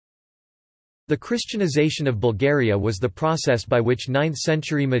The Christianization of Bulgaria was the process by which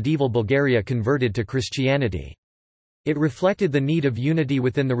 9th-century medieval Bulgaria converted to Christianity. It reflected the need of unity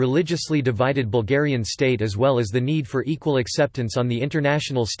within the religiously divided Bulgarian state as well as the need for equal acceptance on the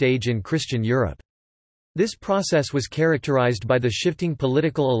international stage in Christian Europe. This process was characterized by the shifting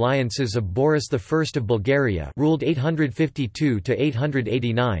political alliances of Boris I of Bulgaria, ruled 852 to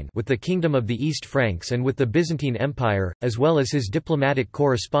 889, with the Kingdom of the East Franks and with the Byzantine Empire, as well as his diplomatic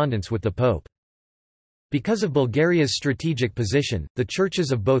correspondence with the Pope. Because of Bulgaria's strategic position, the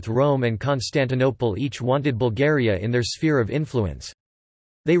churches of both Rome and Constantinople each wanted Bulgaria in their sphere of influence.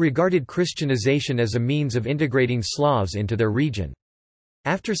 They regarded Christianization as a means of integrating Slavs into their region.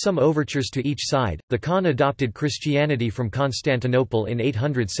 After some overtures to each side, the Khan adopted Christianity from Constantinople in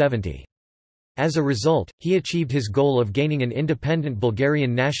 870. As a result, he achieved his goal of gaining an independent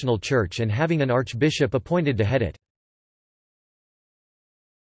Bulgarian national church and having an archbishop appointed to head it.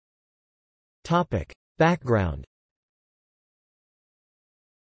 Background.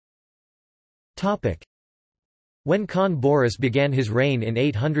 When Khan Boris began his reign in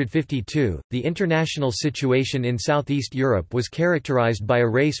 852, the international situation in Southeast Europe was characterized by a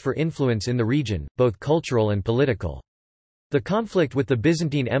race for influence in the region, both cultural and political. The conflict with the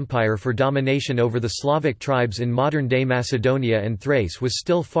Byzantine Empire for domination over the Slavic tribes in modern-day Macedonia and Thrace was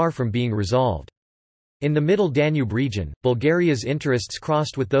still far from being resolved. In the Middle Danube region, Bulgaria's interests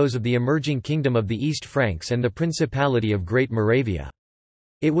crossed with those of the emerging Kingdom of the East Franks and the Principality of Great Moravia.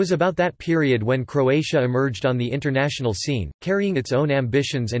 It was about that period when Croatia emerged on the international scene, carrying its own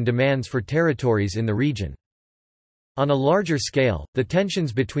ambitions and demands for territories in the region. On a larger scale, the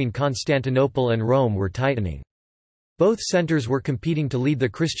tensions between Constantinople and Rome were tightening. Both centers were competing to lead the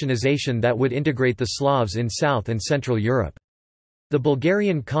Christianization that would integrate the Slavs in South and Central Europe. The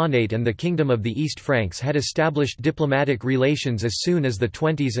Bulgarian Khanate and the Kingdom of the East Franks had established diplomatic relations as soon as the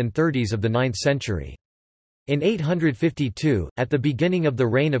 20s and 30s of the 9th century. In 852, at the beginning of the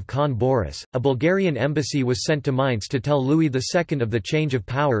reign of Khan Boris, a Bulgarian embassy was sent to Mainz to tell Louis II of the change of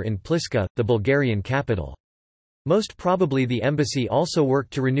power in Pliska, the Bulgarian capital. Most probably the embassy also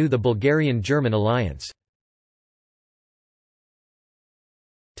worked to renew the Bulgarian-German alliance.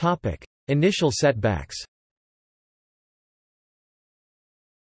 Initial setbacks.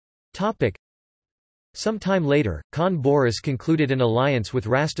 Some time later, Khan Boris concluded an alliance with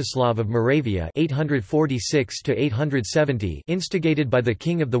Rastislav of Moravia 846–870, instigated by the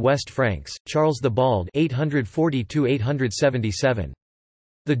king of the West Franks, Charles the Bald 840–877.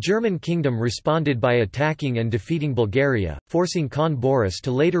 The German kingdom responded by attacking and defeating Bulgaria, forcing Khan Boris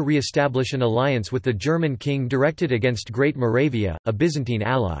to later re-establish an alliance with the German king directed against Great Moravia, a Byzantine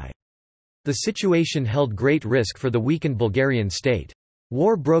ally. The situation held great risk for the weakened Bulgarian state.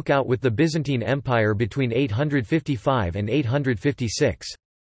 War broke out with the Byzantine Empire between 855 and 856.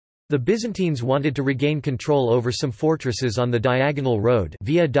 The Byzantines wanted to regain control over some fortresses on the Diagonal Road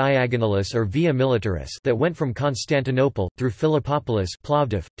Via Diagonalis or Via Militaris that went from Constantinople, through Philippopolis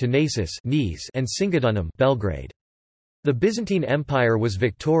Plovdiv, to Naissus and Singadunum Belgrade. The Byzantine Empire was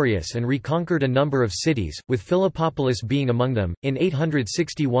victorious and reconquered a number of cities, with Philippopolis being among them. In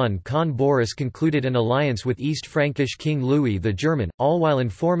 861, Khan Boris concluded an alliance with East Frankish King Louis the German, all while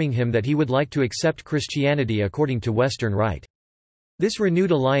informing him that he would like to accept Christianity according to Western Rite. This renewed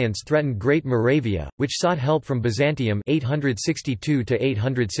alliance threatened Great Moravia, which sought help from Byzantium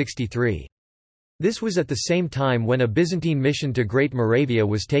 862–863. This was at the same time when a Byzantine mission to Great Moravia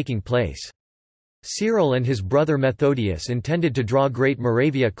was taking place. Cyril and his brother Methodius intended to draw Great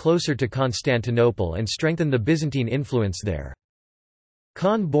Moravia closer to Constantinople and strengthen the Byzantine influence there.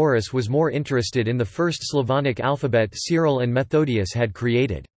 Khan Boris was more interested in the first Slavonic alphabet Cyril and Methodius had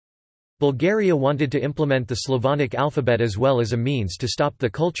created. Bulgaria wanted to implement the Slavonic alphabet as well as a means to stop the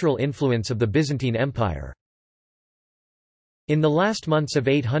cultural influence of the Byzantine Empire. In the last months of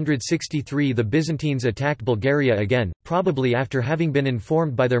 863 the Byzantines attacked Bulgaria again, probably after having been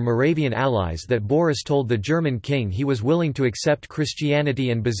informed by their Moravian allies that Boris told the German king he was willing to accept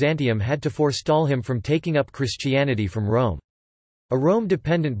Christianity and Byzantium had to forestall him from taking up Christianity from Rome. A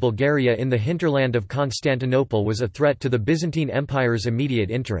Rome-dependent Bulgaria in the hinterland of Constantinople was a threat to the Byzantine Empire's immediate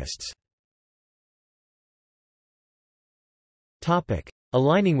interests.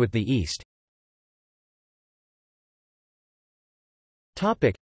 Aligning with the East.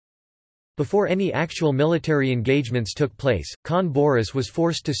 Before any actual military engagements took place, Khan Boris was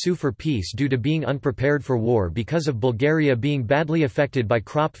forced to sue for peace due to being unprepared for war because of Bulgaria being badly affected by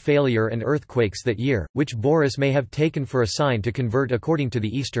crop failure and earthquakes that year, which Boris may have taken for a sign to convert according to the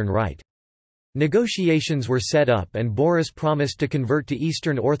Eastern Rite. Negotiations were set up and Boris promised to convert to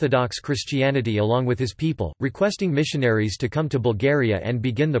Eastern Orthodox Christianity along with his people, requesting missionaries to come to Bulgaria and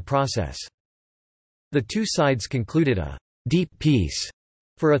begin the process. The two sides concluded a «deep peace»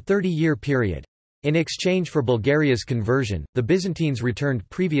 for a 30-year period. In exchange for Bulgaria's conversion, the Byzantines returned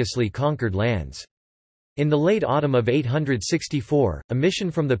previously conquered lands. In the late autumn of 864, a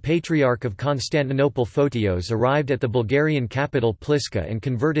mission from the Patriarch of Constantinople Photios arrived at the Bulgarian capital Pliska and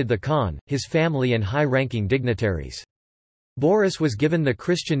converted the Khan, his family and high-ranking dignitaries. Boris was given the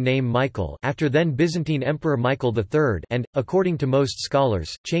Christian name Michael after then Byzantine Emperor Michael III and, according to most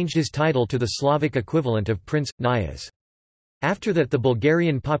scholars, changed his title to the Slavic equivalent of Prince, Nias. After that the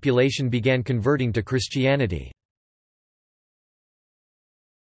Bulgarian population began converting to Christianity.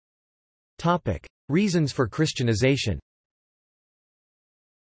 Reasons for Christianization.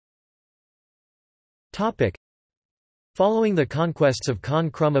 Following the conquests of Khan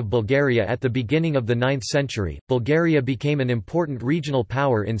Krum of Bulgaria at the beginning of the 9th century, Bulgaria became an important regional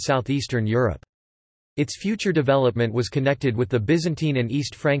power in southeastern Europe. Its future development was connected with the Byzantine and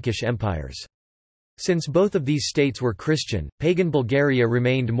East Frankish empires. Since both of these states were Christian, pagan Bulgaria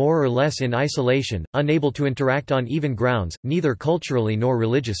remained more or less in isolation, unable to interact on even grounds, neither culturally nor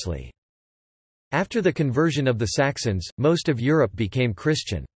religiously. After the conversion of the Saxons, most of Europe became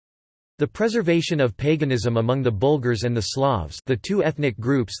Christian. The preservation of paganism among the Bulgars and the Slavs, the two ethnic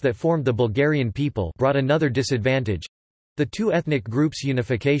groups that formed the Bulgarian people, brought another disadvantage. The two ethnic groups'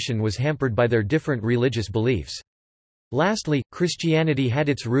 unification was hampered by their different religious beliefs. Lastly, Christianity had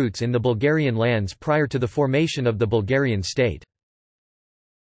its roots in the Bulgarian lands prior to the formation of the Bulgarian state.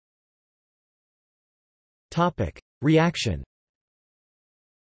 Reaction.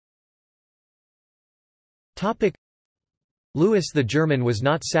 Louis the German was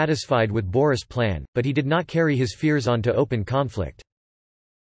not satisfied with Boris' plan, but he did not carry his fears on to open conflict.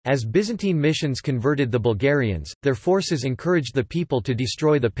 As Byzantine missions converted the Bulgarians, their forces encouraged the people to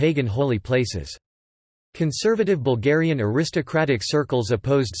destroy the pagan holy places. Conservative Bulgarian aristocratic circles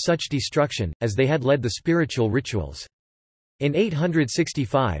opposed such destruction, as they had led the spiritual rituals. In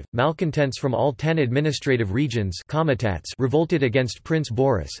 865, malcontents from all 10 administrative regions revolted against Prince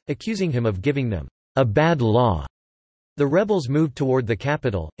Boris, accusing him of giving them a bad law. The rebels moved toward the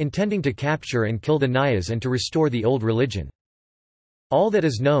capital, intending to capture and kill the Nayas and to restore the old religion. All that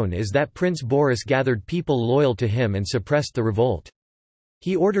is known is that Prince Boris gathered people loyal to him and suppressed the revolt.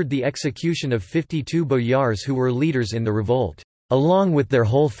 He ordered the execution of 52 boyars who were leaders in the revolt, along with their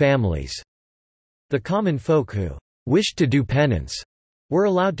whole families. The common folk who wished to do penance were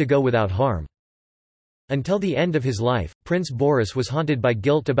allowed to go without harm. Until the end of his life, Prince Boris was haunted by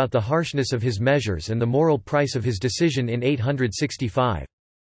guilt about the harshness of his measures and the moral price of his decision in 865.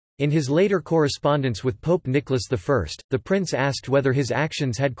 In his later correspondence with Pope Nicholas I, the prince asked whether his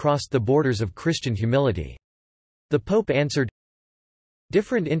actions had crossed the borders of Christian humility. The Pope answered,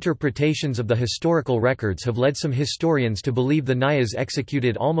 "Different interpretations of the historical records have led some historians to believe the Nayas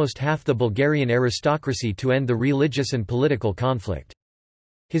executed almost half the Bulgarian aristocracy to end the religious and political conflict."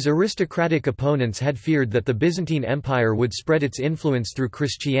 His aristocratic opponents had feared that the Byzantine Empire would spread its influence through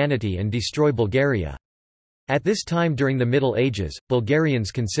Christianity and destroy Bulgaria. At this time during the Middle Ages, Bulgarians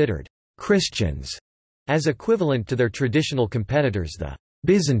considered Christians as equivalent to their traditional competitors the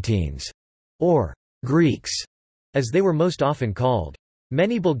Byzantines, or Greeks, as they were most often called.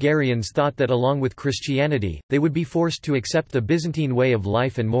 Many Bulgarians thought that along with Christianity, they would be forced to accept the Byzantine way of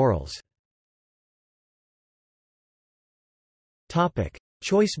life and morals.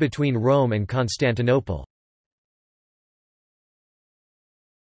 Choice between Rome and Constantinople.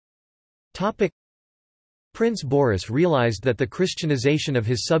 Prince Boris realized that the Christianization of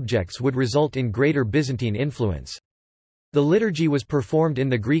his subjects would result in greater Byzantine influence. The liturgy was performed in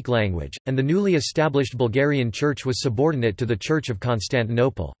the Greek language, and the newly established Bulgarian Church was subordinate to the Church of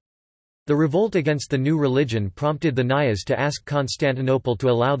Constantinople. The revolt against the new religion prompted the Nayas to ask Constantinople to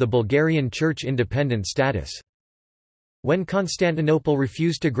allow the Bulgarian Church independent status. When Constantinople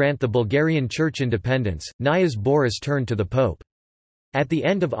refused to grant the Bulgarian Church independence, Nayas Boris turned to the Pope. At the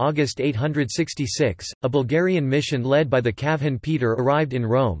end of August 866, a Bulgarian mission led by the Kavhan Peter arrived in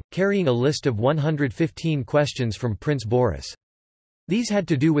Rome, carrying a list of 115 questions from Prince Boris. These had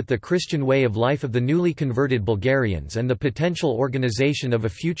to do with the Christian way of life of the newly converted Bulgarians and the potential organization of a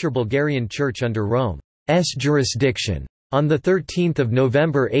future Bulgarian Church under Rome's jurisdiction. On 13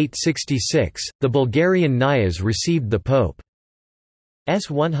 November 866, the Bulgarian Nayas received the Pope's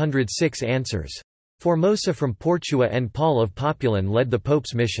 106 answers. Formosa from Portua and Paul of Populan led the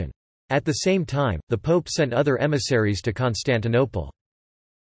Pope's mission. At the same time, the Pope sent other emissaries to Constantinople.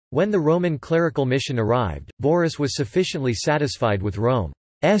 When the Roman clerical mission arrived, Boris was sufficiently satisfied with Rome's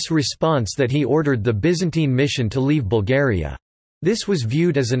response that he ordered the Byzantine mission to leave Bulgaria. This was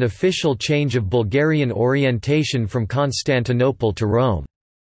viewed as an official change of Bulgarian orientation from Constantinople to Rome.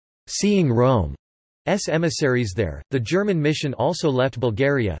 Seeing Rome's emissaries there. The German mission also left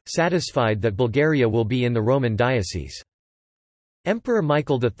Bulgaria, satisfied that Bulgaria will be in the Roman diocese. Emperor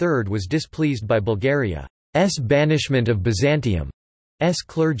Michael III was displeased by Bulgaria's banishment of Byzantium's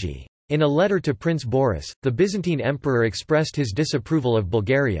clergy. In a letter to Prince Boris, the Byzantine emperor expressed his disapproval of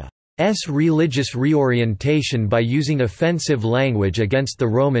Bulgaria's religious reorientation by using offensive language against the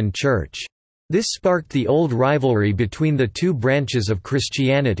Roman Church. This sparked the old rivalry between the two branches of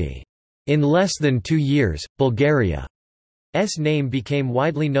Christianity. In less than 2 years, Bulgaria's name became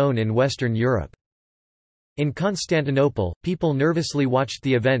widely known in Western Europe. In Constantinople, people nervously watched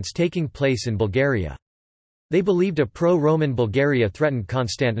the events taking place in Bulgaria. They believed a pro-Roman Bulgaria threatened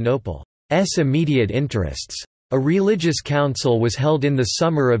Constantinople's immediate interests. A religious council was held in the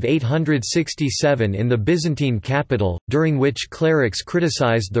summer of 867 in the Byzantine capital, during which clerics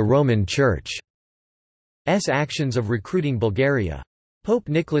criticized the Roman Church's actions of recruiting Bulgaria. Pope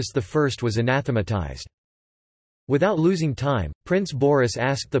Nicholas I was anathematized. Without losing time, Prince Boris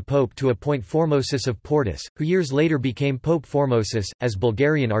asked the Pope to appoint Formosus of Portus, who years later became Pope Formosus, as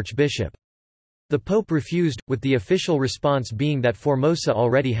Bulgarian archbishop. The Pope refused, with the official response being that Formosa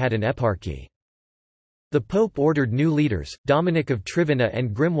already had an eparchy. The Pope ordered new leaders, Dominic of Trivina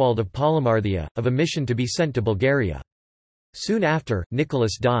and Grimwald of Polemarthia, of a mission to be sent to Bulgaria. Soon after,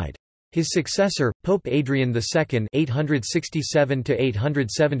 Nicholas died. His successor, Pope Adrian II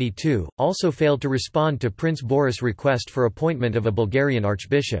 (867–872), also failed to respond to Prince Boris' request for appointment of a Bulgarian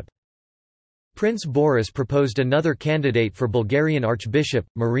archbishop. Prince Boris proposed another candidate for Bulgarian archbishop,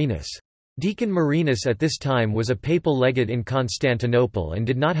 Marinus. Deacon Marinus at this time was a papal legate in Constantinople and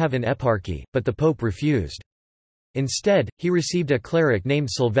did not have an eparchy, but the Pope refused. Instead, he received a cleric named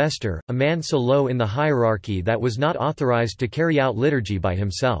Sylvester, a man so low in the hierarchy that was not authorized to carry out liturgy by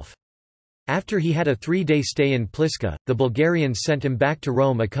himself. After he had a 3-day stay in Pliska, the Bulgarians sent him back to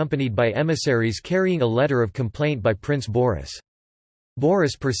Rome accompanied by emissaries carrying a letter of complaint by Prince Boris.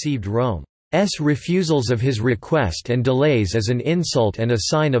 Boris perceived Rome's refusals of his request and delays as an insult and a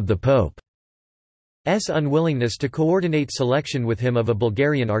sign of the Pope's unwillingness to coordinate selection with him of a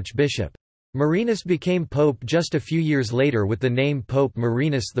Bulgarian archbishop. Marinus became pope just a few years later with the name Pope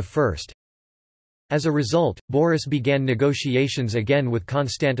Marinus I. As a result, Boris began negotiations again with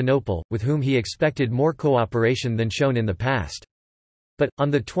Constantinople, with whom he expected more cooperation than shown in the past. But, on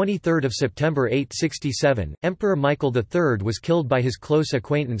 23 September 867, Emperor Michael III was killed by his close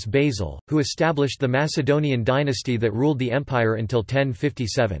acquaintance Basil, who established the Macedonian dynasty that ruled the empire until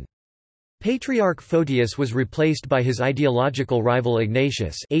 1057. Patriarch Photius was replaced by his ideological rival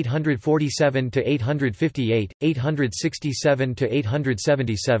Ignatius (847–858,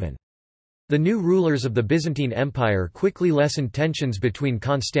 867–877). The new rulers of the Byzantine Empire quickly lessened tensions between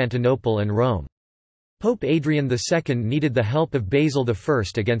Constantinople and Rome. Pope Adrian II needed the help of Basil I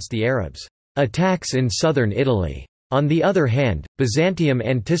against the Arabs' attacks in southern Italy. On the other hand, Byzantium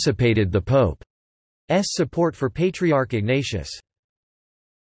anticipated the Pope's support for Patriarch Ignatius.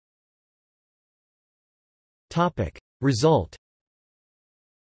 Result.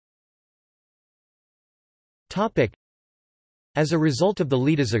 As a result of the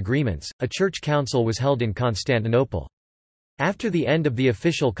Lidas agreements, a church council was held in Constantinople. After the end of the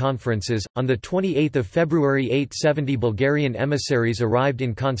official conferences, on 28 February 870 Bulgarian emissaries arrived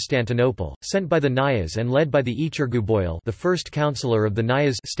in Constantinople, sent by the Nayas and led by the Ichirguboil, the first councillor of the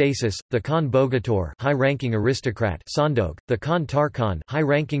Nayas Stasis, the Khan Bogator, high-ranking aristocrat Sandog, the Khan Tarkhan,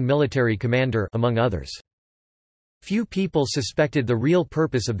 high-ranking military commander, among others. Few people suspected the real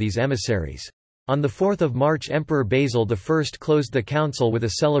purpose of these emissaries. On 4 March Emperor Basil I closed the council with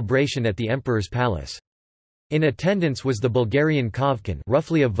a celebration at the emperor's palace. In attendance was the Bulgarian Kovkan,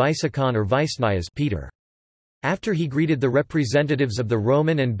 roughly a Vicekhan or Vicenayas Peter. After he greeted the representatives of the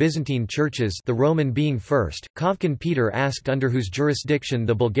Roman and Byzantine churches, the Roman being first, Kovkan Peter asked under whose jurisdiction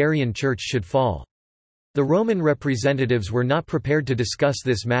the Bulgarian church should fall. The Roman representatives were not prepared to discuss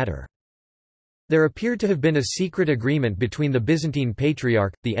this matter. There appeared to have been a secret agreement between the Byzantine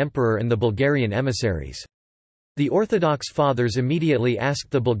Patriarch, the emperor and the Bulgarian emissaries. The Orthodox Fathers immediately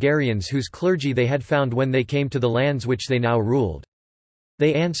asked the Bulgarians whose clergy they had found when they came to the lands which they now ruled.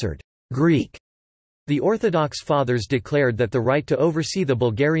 They answered, "Greek." The Orthodox Fathers declared that the right to oversee the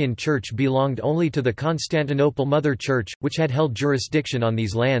Bulgarian Church belonged only to the Constantinople Mother Church, which had held jurisdiction on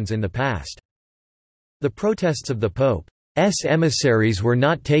these lands in the past. The protests of the Pope's emissaries were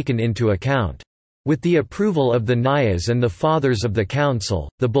not taken into account. With the approval of the Nayas and the Fathers of the Council,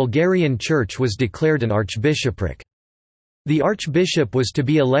 the Bulgarian Church was declared an archbishopric. The archbishop was to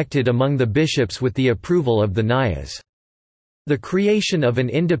be elected among the bishops with the approval of the Nayas. The creation of an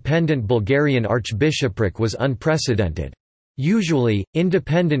independent Bulgarian archbishopric was unprecedented. Usually,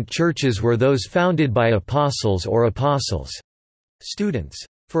 independent churches were those founded by apostles or apostles' students.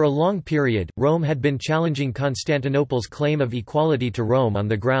 For a long period, Rome had been challenging Constantinople's claim of equality to Rome on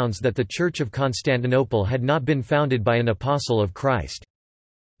the grounds that the Church of Constantinople had not been founded by an apostle of Christ.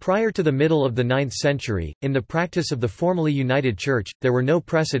 Prior to the middle of the 9th century, in the practice of the formally united Church, there were no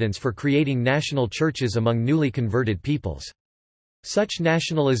precedents for creating national churches among newly converted peoples. Such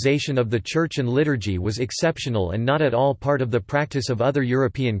nationalization of the Church and liturgy was exceptional and not at all part of the practice of other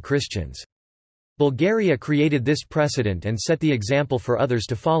European Christians. Bulgaria created this precedent and set the example for others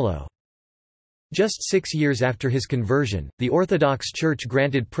to follow. Just 6 years after his conversion, the Orthodox Church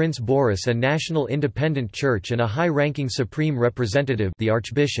granted Prince Boris a national independent church and a high-ranking supreme representative, the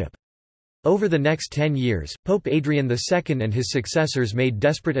Archbishop. Over the next 10 years, Pope Adrian II and his successors made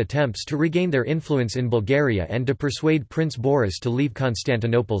desperate attempts to regain their influence in Bulgaria and to persuade Prince Boris to leave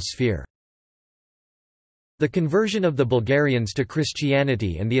Constantinople's sphere. The conversion of the Bulgarians to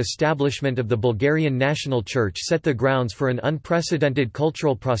Christianity and the establishment of the Bulgarian National Church set the grounds for an unprecedented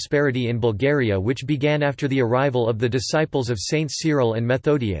cultural prosperity in Bulgaria, which began after the arrival of the disciples of Saints Cyril and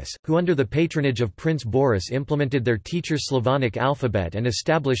Methodius, who under the patronage of Prince Boris implemented their teacher's Slavonic alphabet and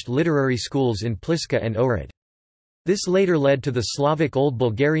established literary schools in Pliska and Ohrid. This later led to the Slavic Old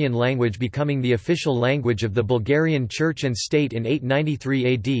Bulgarian language becoming the official language of the Bulgarian Church and State in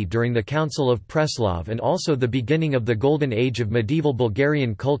 893 AD during the Council of Preslav, and also the beginning of the Golden Age of medieval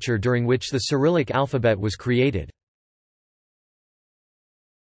Bulgarian culture during which the Cyrillic alphabet was created.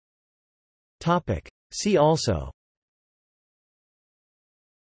 See also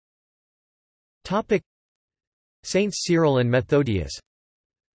Saints Cyril and Methodius,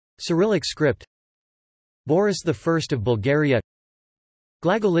 Cyrillic script, Boris I of Bulgaria,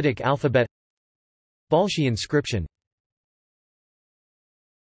 Glagolitic alphabet, Balshi inscription.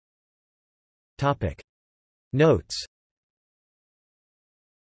 Notes.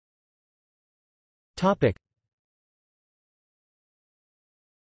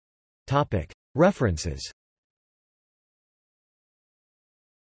 References.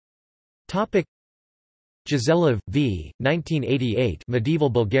 Giselov, V. 1988.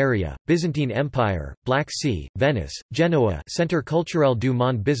 Medieval Bulgaria, Byzantine Empire, Black Sea, Venice, Genoa. Centre culturel du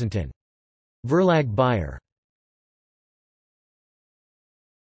monde byzantin. Verlag Bayer.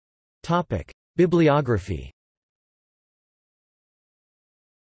 Bibliography.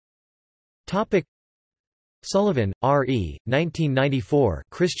 Sullivan, R. E. 1994.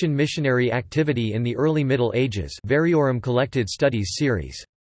 Christian Missionary Activity in the Early Middle Ages. Variorum Collected Studies Series.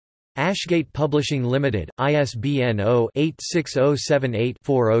 Ashgate Publishing Limited, ISBN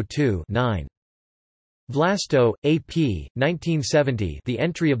 0-86078-402-9. Vlasto, A. P. 1970. The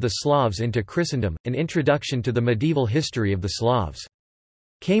Entry of the Slavs into Christendom, An Introduction to the Medieval History of the Slavs.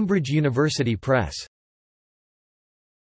 Cambridge University Press.